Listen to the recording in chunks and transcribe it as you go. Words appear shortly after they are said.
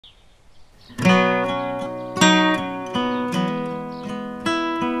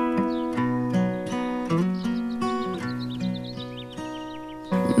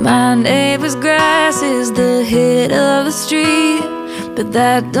My neighbor's grass is the hit of the street, but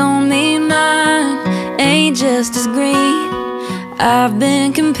that don't mean mine ain't just as green. I've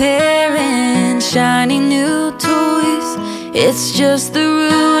been comparing shiny new toys. It's just the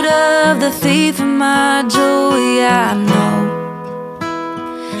root of the thief of my joy. I know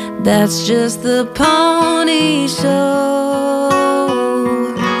that's just the pony show.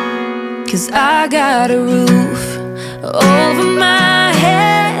 'Cause I got a roof over my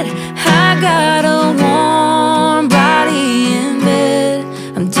head, I got a warm body in bed.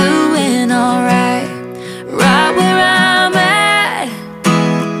 I'm doing alright, right where I'm at,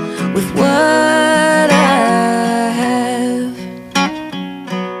 with what I have.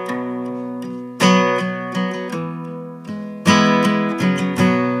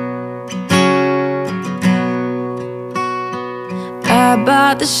 I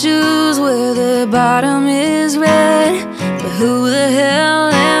bought the shoes where the bottom is red, but who the hell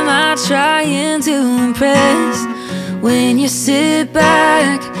am I trying to impress? When you sit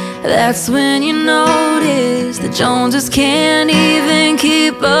back, that's when you notice the Joneses can't even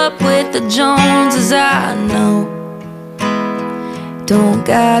keep up with the Joneses. I know don't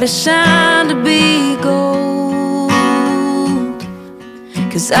gotta shine to be gold,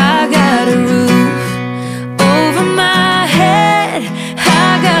 'cause I got a roof over my head, I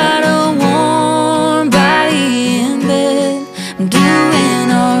got a warm body in bed. I'm doing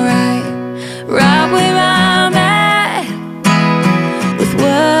alright, right where I'm at, with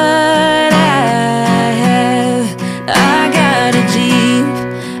what I have. I got a Jeep,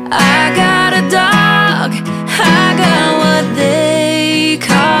 I got a dog, I got what they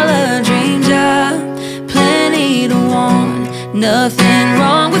call a dream job. Plenty to want, nothing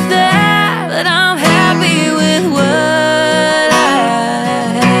wrong with that, but I'm happy with what I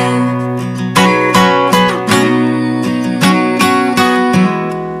have.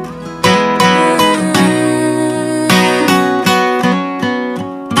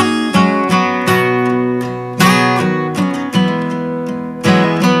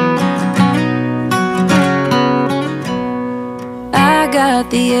 I got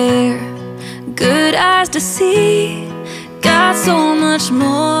the air, good eyes to see, got so much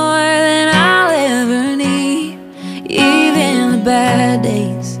more than I'll ever need. Even the bad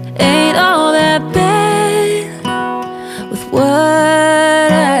days ain't all that bad, with what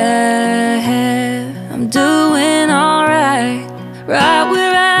I have. I'm doing alright, right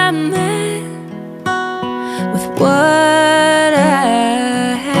where I'm at, with what